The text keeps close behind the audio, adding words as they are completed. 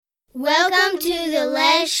Welcome to the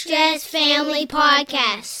Less Stress Family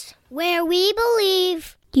Podcast, where we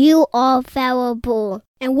believe you are valuable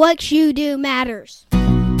and what you do matters.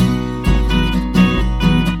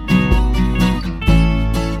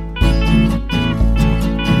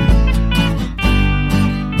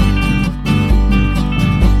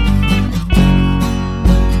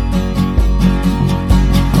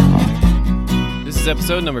 This is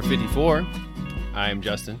episode number 54. I am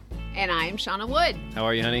Justin. And I am Shawna Wood. How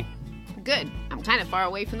are you, honey? Good. I'm kind of far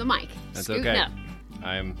away from the mic. That's Scooting okay. up.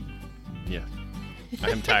 I am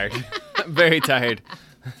tired. I'm very tired.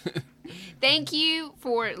 Thank you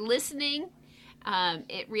for listening.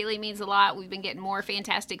 It really means a lot. We've been getting more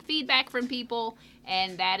fantastic feedback from people,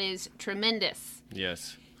 and that is tremendous.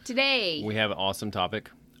 Yes. Today, We have an awesome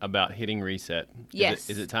topic about hitting reset.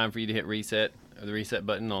 Yes. Is it time for you to hit reset, or the reset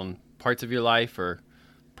button on parts of your life, or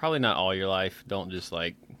probably not all your life? Don't just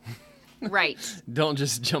right. Don't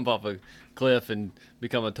just jump off a cliff and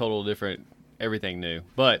become a total different, everything new.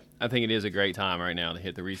 But I think it is a great time right now to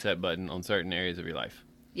hit the reset button on certain areas of your life.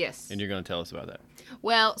 Yes. And you're going to tell us about that.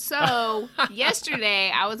 Well, so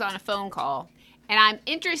yesterday I was on a phone call, and I'm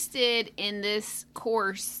interested in this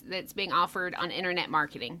course that's being offered on internet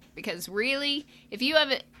marketing. Because really, if you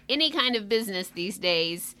have any kind of business these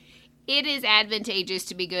days, it is advantageous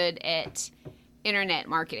to be good at internet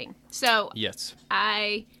marketing. So Yes.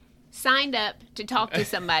 I signed up to talk to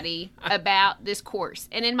somebody about this course.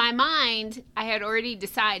 And in my mind, I had already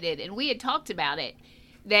decided, and we had talked about it,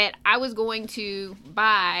 that I was going to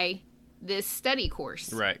buy this study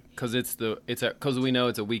course. Right, because because we know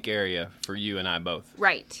it's a weak area for you and I both.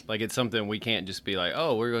 Right. Like, it's something we can't just be like,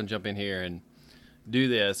 oh, we're going to jump in here and do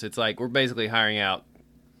this. It's like we're basically instead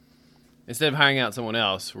of hiring out someone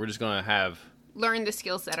else, we're just going to Learn the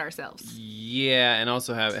skill set ourselves. Yeah, and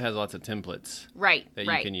also it has lots of templates Right. that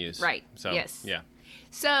right, you can use. Right. So, yes. Yeah.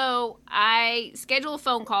 So I scheduled a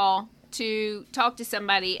phone call to talk to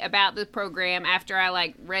somebody about the program after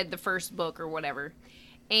I read the first book or whatever.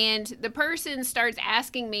 And the person starts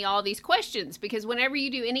asking me all these questions because whenever you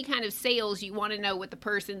do any kind of sales, you want to know what the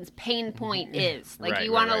person's pain point is.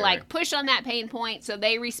 You want to push on that pain point so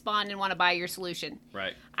they respond and want to buy your solution.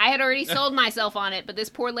 Right. I had already sold myself on it, but this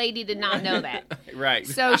poor lady did not know that. Right.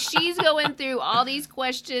 So she's going through all these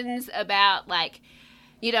questions about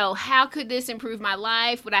how could this improve my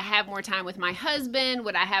life? Would I have more time with my husband?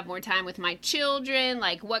 Would I have more time with my children?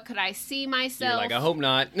 What could I see myself? You're like, I hope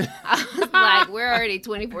not. I was we're already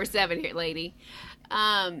 24/7 here, lady.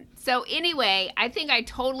 So anyway, I think I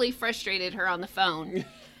totally frustrated her on the phone.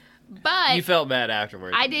 But You felt bad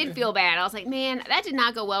afterwards. I did feel bad. I was like, man, that did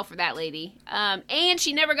not go well for that lady. And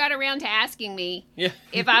she never got around to asking me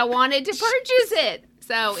if I wanted to purchase it.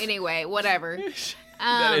 So anyway, whatever.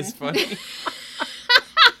 That is funny.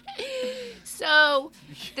 So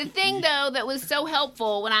the thing, though, that was so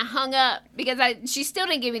helpful when I hung up, because she still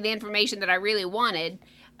didn't give me the information that I really wanted,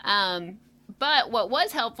 but what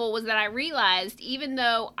was helpful was that I realized even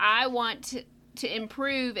though I want to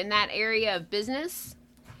improve in that area of business,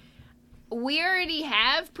 we already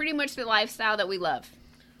have pretty much the lifestyle that we love.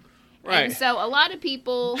 Right. And so a lot of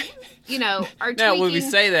people, are tweaking. Now, when we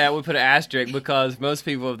say that, we put an asterisk because most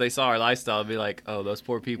people, if they saw our lifestyle, would be like, oh, those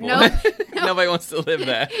poor people. Nobody wants to live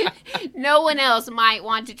that. No one else might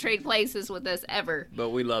want to trade places with us ever. But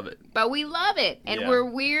we love it. And we're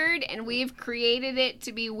weird, and we've created it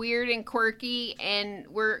to be weird and quirky, and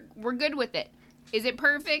we're good with it. Is it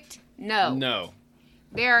perfect? No.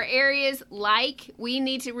 There are areas we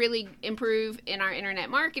need to really improve in our internet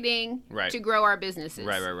marketing to grow our businesses.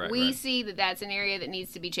 Right. We see that that's an area that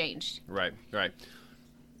needs to be changed. Right.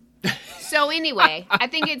 So anyway, I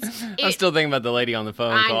think I'm still thinking about the lady on the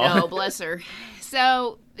phone call. I know, bless her.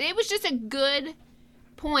 So it was just a good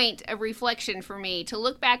point of reflection for me to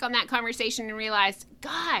look back on that conversation and realize,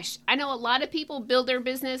 gosh, I know a lot of people build their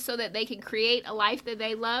business so that they can create a life that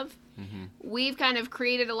they love. Mm-hmm. We've kind of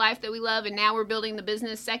created a life that we love, and now we're building the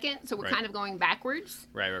business second, so we're kind of going backwards.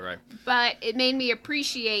 Right. But it made me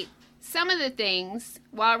appreciate some of the things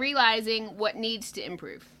while realizing what needs to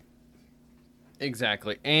improve.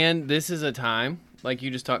 Exactly. And this is a time, like you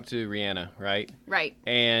just talked to Rihanna, right? Right.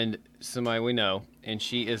 And somebody we know, and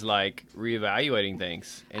she is reevaluating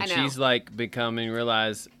things. And I know. she's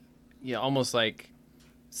realize, almost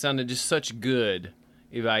sounded just such good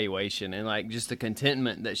evaluation and just the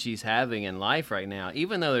contentment that she's having in life right now,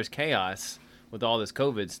 even though there's chaos with all this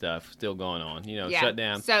COVID stuff still going on, shut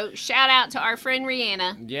down. So shout out to our friend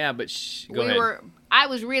Rihanna. Yeah, but go ahead. I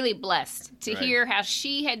was really blessed to hear how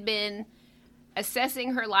she had been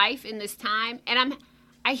assessing her life in this time. And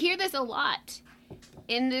I hear this a lot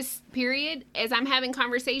in this period as I'm having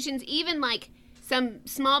conversations, even some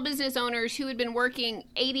small business owners who had been working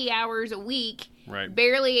 80 hours a week, Right.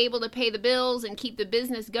 barely able to pay the bills and keep the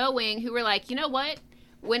business going, who were like, you know what?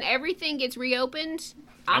 When everything gets reopened,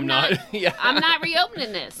 I'm not yeah. I'm not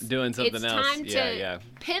reopening this. Doing something it's else. It's time to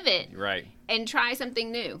pivot Right. and try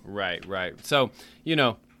something new. Right, right. So, you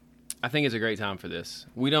know, I think it's a great time for this.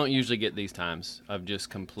 We don't usually get these times of just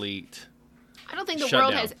complete I don't think the shut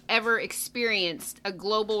world down. has ever experienced a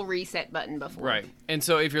global reset button before. Right. And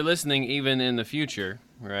so if you're listening even in the future,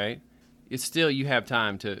 right, it's still you have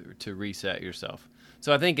time to reset yourself.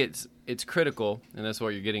 So I think it's critical, and that's what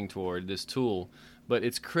you're getting toward, this tool, but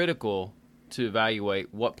it's critical to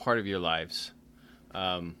evaluate what part of your lives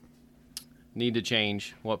need to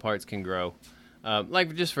change, what parts can grow.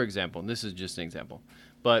 Like just for example, this is just an example,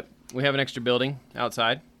 but we have an extra building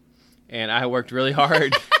outside, and I worked really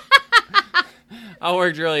hard. I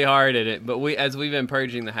worked really hard at it, but as we've been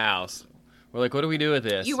purging the house, we're like, what do we do with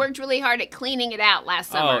this? You worked really hard at cleaning it out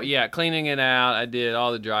last summer. Oh, yeah, cleaning it out. I did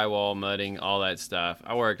all the drywall, mudding, all that stuff.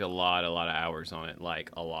 I worked a lot of hours on it,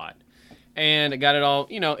 like a lot. And I got it all,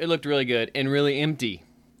 it looked really good and really empty.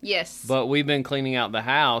 Yes. But we've been cleaning out the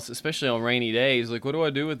house, especially on rainy days. Like, what do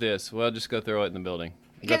I do with this? Well, just go throw it in the building.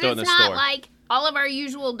 Because go throw it in it's the not store. like all of our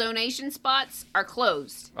usual donation spots are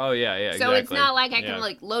closed. Oh, yeah, So exactly. it's not like I can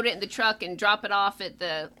load it in the truck and drop it off at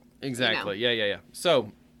the... Exactly, yeah.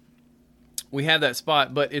 So we have that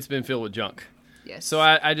spot, but it's been filled with junk. Yes. So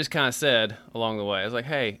I just kind of said along the way, I was like,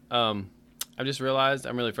 hey, I've just realized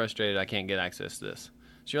I'm really frustrated I can't get access to this.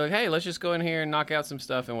 So you're like, hey, let's just go in here and knock out some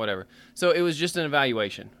stuff and whatever. So it was just an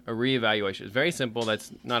evaluation, a reevaluation. It's very simple.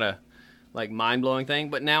 That's not a mind-blowing thing,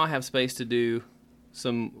 but now I have space to do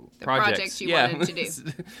some projects you wanted to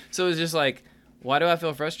do. So it's just like, why do I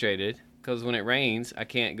feel frustrated? Because when it rains, I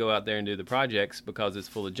can't go out there and do the projects because it's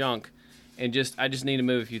full of junk. And I just need to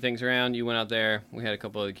move a few things around. You went out there. We had a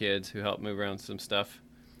couple of the kids who helped move around some stuff.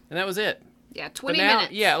 And that was it. Yeah, 20 But now,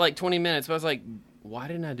 minutes. Yeah, like 20 minutes. But I was like, why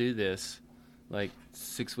didn't I do this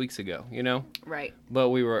 6 weeks ago, Right.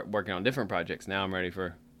 But we were working on different projects. Now I'm ready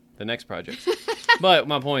for the next project. But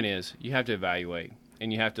my point is, you have to evaluate.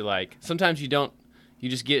 And you have to sometimes you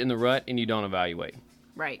just get in the rut and you don't evaluate.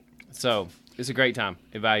 Right. So it's a great time.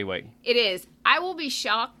 Evaluate. It is. I will be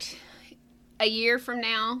shocked a year from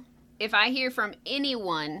now if I hear from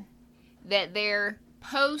anyone that their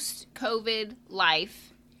post-COVID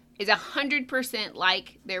life is 100%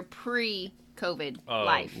 like their pre-COVID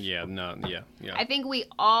life. Yeah, no, yeah. I think we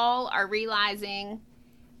all are realizing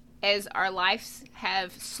as our lives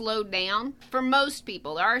have slowed down. For most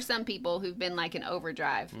people, there are some people who've been in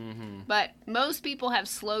overdrive. Mm-hmm. But most people have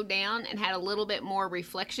slowed down and had a little bit more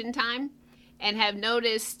reflection time and have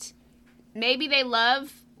noticed maybe they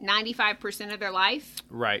love 95% of their life.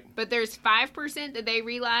 Right. But there's 5% that they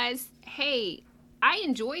realize, hey, I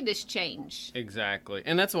enjoy this change. Exactly.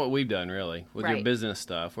 And that's what we've done, really, with your business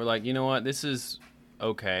stuff. We're like, you know what? This is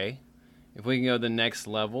okay. If we can go to the next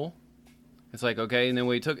level, it's like, okay. And then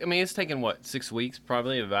it's taken, 6 weeks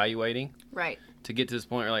probably evaluating. Right. To get to this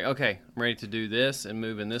point, we're like, okay, I'm ready to do this and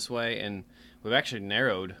move in this way. And we've actually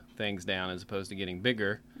narrowed things down as opposed to getting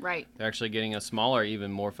bigger. Right. They're actually getting us smaller,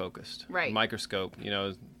 even more focused. Right. Microscope,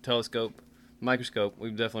 telescope, microscope.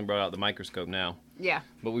 We've definitely brought out the microscope now. Yeah.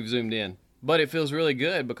 But we've zoomed in. But it feels really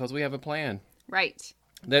good because we have a plan. Right.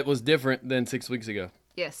 That was different than 6 weeks ago.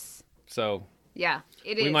 Yes. So. Yeah,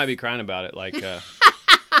 it is. We might be crying about it,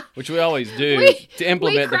 which we always do to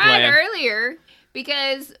implement the plan. We cried earlier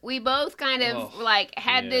because we both kind of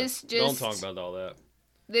had this just. Don't talk about all that.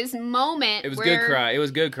 This moment. It was good cry. It was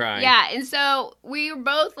good crying. Yeah, and so we were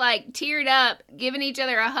both teared up, giving each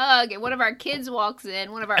other a hug, and one of our kids walks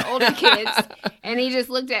in, one of our older kids, and he just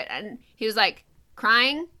looked at, and he was like,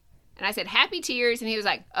 crying? And I said, happy tears, and he was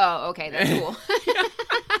like, oh, okay, that's cool.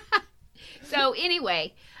 So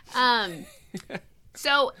anyway,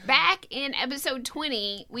 so back in episode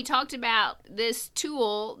 20, we talked about this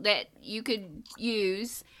tool that you could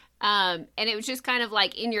use, and it was just kind of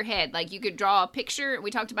in your head. You could draw a picture. We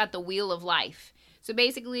talked about the wheel of life. So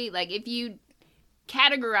basically, if you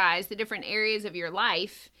categorize the different areas of your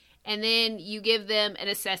life, and then you give them an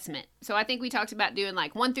assessment. So I think we talked about doing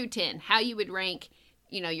 1 through 10, how you would rank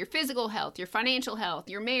your physical health, your financial health,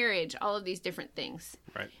 your marriage, all of these different things.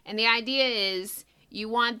 Right. And the idea is you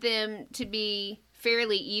want them to be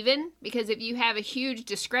fairly even, because if you have a huge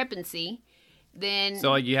discrepancy, then...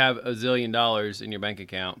 So you have $1 zillion in your bank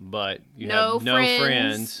account, but you have no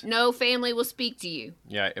friends. No family will speak to you.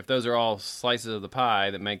 Yeah, if those are all slices of the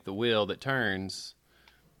pie that make the wheel that turns,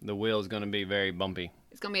 the wheel is going to be very bumpy.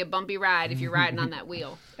 It's going to be a bumpy ride if you're riding on that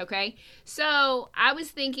wheel. Okay. So I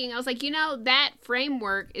was thinking, I was like, that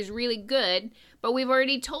framework is really good, but we've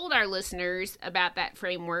already told our listeners about that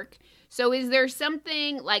framework. So is there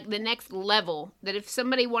something like the next level that if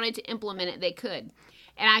somebody wanted to implement it, they could?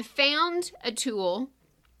 And I found a tool,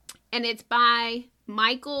 and it's by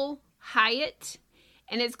Michael Hyatt,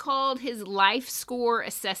 and it's called his Life Score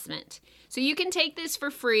Assessment. So you can take this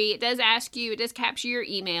for free. It does capture your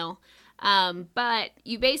email, but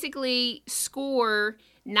you basically score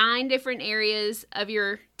 10 different areas of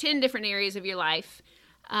your life,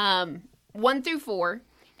 1 through 4.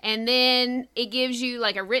 And then it gives you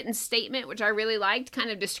like a written statement, which I really liked, kind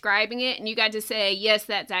of describing it. And you got to say, yes,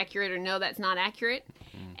 that's accurate, or no, that's not accurate.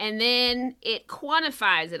 And then it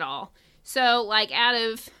quantifies it all. So like out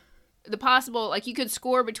of the possible, like you could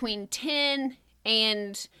score between 10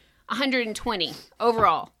 and 120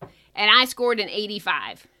 overall. And I scored an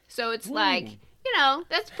 85. So it's like,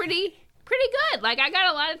 that's pretty good. Like I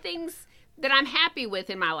got a lot of things that I'm happy with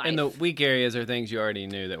in my life. And the weak areas are things you already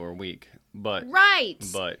knew that were weak. Right.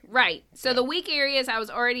 So the weak areas I was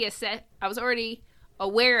already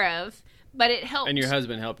aware of, but it helped. And your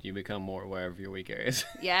husband helped you become more aware of your weak areas.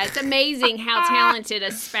 Yeah, it's amazing how talented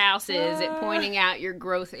a spouse is at pointing out your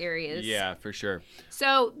growth areas. Yeah, for sure.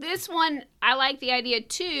 So this one, I like the idea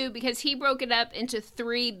too, because he broke it up into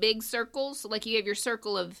 3 big circles. So like you have your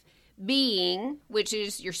circle of being, which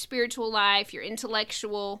is your spiritual life, your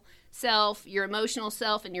intellectual self, your emotional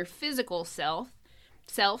self, and your physical self.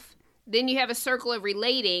 Then you have a circle of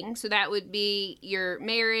relating, so that would be your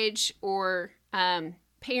marriage or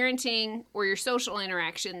parenting or your social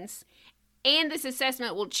interactions. And this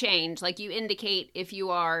assessment will change, like you indicate if you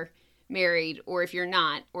are married or if you're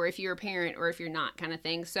not, or if you're a parent or if you're not, kind of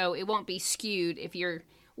thing. So it won't be skewed if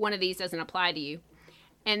one of these doesn't apply to you.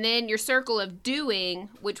 And then your circle of doing,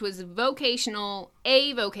 which was avocational,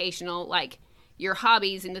 like your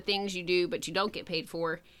hobbies and the things you do but you don't get paid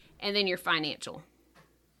for, and then your financial.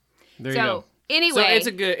 There you go. Anyway,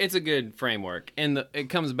 so it's a good framework, and it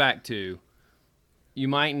comes back to you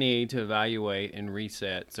might need to evaluate and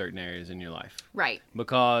reset certain areas in your life, right?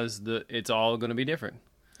 Because it's all going to be different.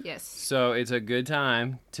 Yes. So it's a good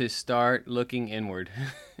time to start looking inward,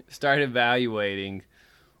 start evaluating.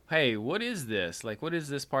 Hey, what is this? Like, what is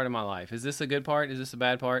this part of my life? Is this a good part? Is this a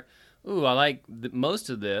bad part? Ooh, I like most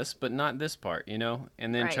of this, but not this part. And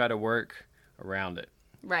then try to work around it.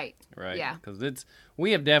 Right. Yeah. Because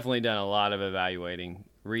we have definitely done a lot of evaluating,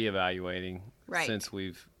 reevaluating since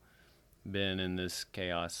we've been in this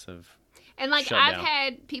chaos of And like shutdown. I've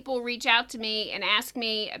had people reach out to me and ask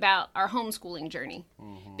me about our homeschooling journey,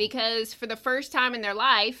 because for the first time in their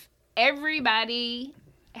life, everybody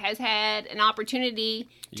has had an opportunity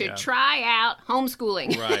to try out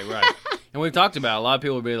homeschooling. Right. And we've talked about a lot of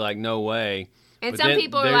people will be like, no way. And but some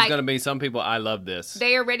people are like, there's going to be some people, I love this.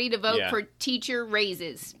 They are ready to vote for teacher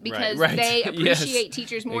raises because Right. they appreciate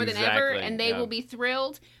teachers more than ever, Exactly. and they will be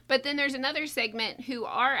thrilled. But then there's another segment who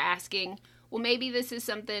are asking, well, maybe this is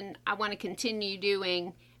something I want to continue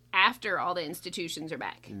doing after all the institutions are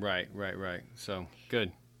back. Right. So,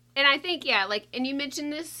 good. And I think, and you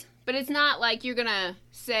mentioned this, but it's not like you're going to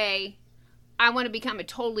say, I want to become a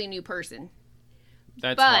totally new person.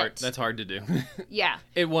 That's hard. That's hard to do. Yeah.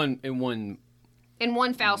 In one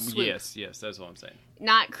foul swoop. Yes, that's what I'm saying.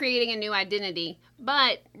 Not creating a new identity,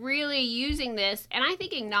 but really using this, and I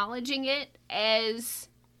think acknowledging it as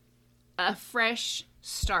a fresh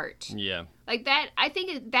start. Yeah. Like that, I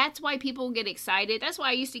think that's why people get excited. That's why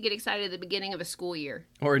I used to get excited at the beginning of a school year.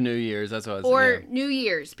 Or New Year's, that's what I was Or New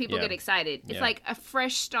Year's, people Yeah. get excited. It's Yeah. like a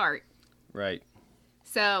fresh start. Right.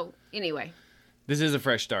 So, anyway. This is a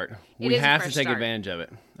fresh start. It We is a have to fresh take start. advantage of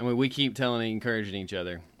it. I mean, we keep encouraging each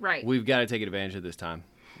other. Right. We've got to take advantage of this time.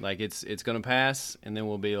 Like, it's going to pass, and then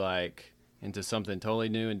we'll be, like, into something totally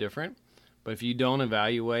new and different. But if you don't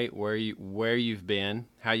evaluate where you've been,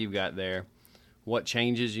 how you got there, what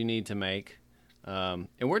changes you need to make, and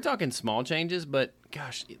we're talking small changes, but,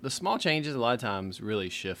 gosh, the small changes a lot of times really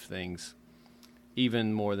shift things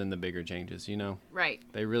even more than the bigger changes, Right.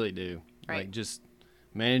 They really do. Right. Like, just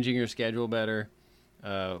managing your schedule better,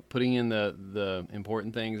 putting in the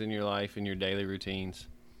important things in your life, in your daily routines.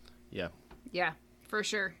 Yeah. Yeah, for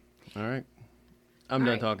sure. All right. I'm All done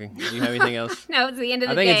right. talking. Do you have anything else? No, it's the end of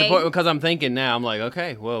the I think day. it's important because I'm thinking now. I'm like,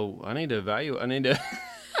 okay, well, I need to evaluate. I need to.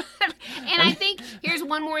 And I think here's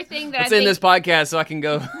one more thing that Let's I end think this podcast so I can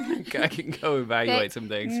go. I can go evaluate some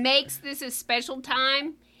things. makes this a special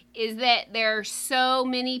time is that there are so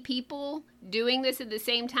many people doing this at the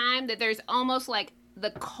same time that there's almost like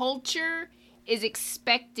the culture is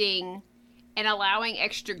expecting and allowing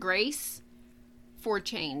extra grace for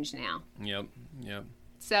change now. Yep.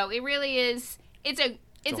 So it really is. It's an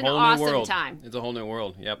whole new awesome world. time. It's a whole new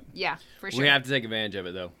world. Yep. Yeah, for sure. We have to take advantage of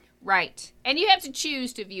it, though. Right. And you have to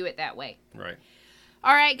choose to view it that way. Right.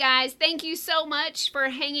 All right, guys. Thank you so much for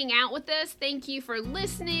hanging out with us. Thank you for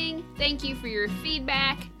listening. Thank you for your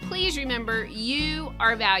feedback. Please remember, you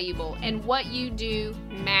are valuable and what you do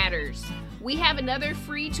matters. We have another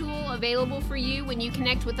free tool available for you when you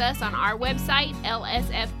connect with us on our website,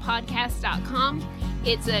 lsfpodcast.com.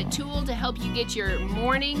 It's a tool to help you get your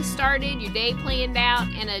morning started, your day planned out,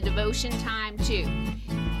 and a devotion time too.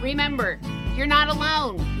 Remember, you're not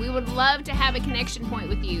alone. We would love to have a connection point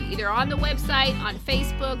with you, either on the website, on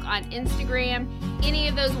Facebook, on Instagram. Any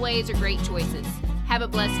of those ways are great choices. Have a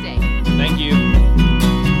blessed day. Thank you.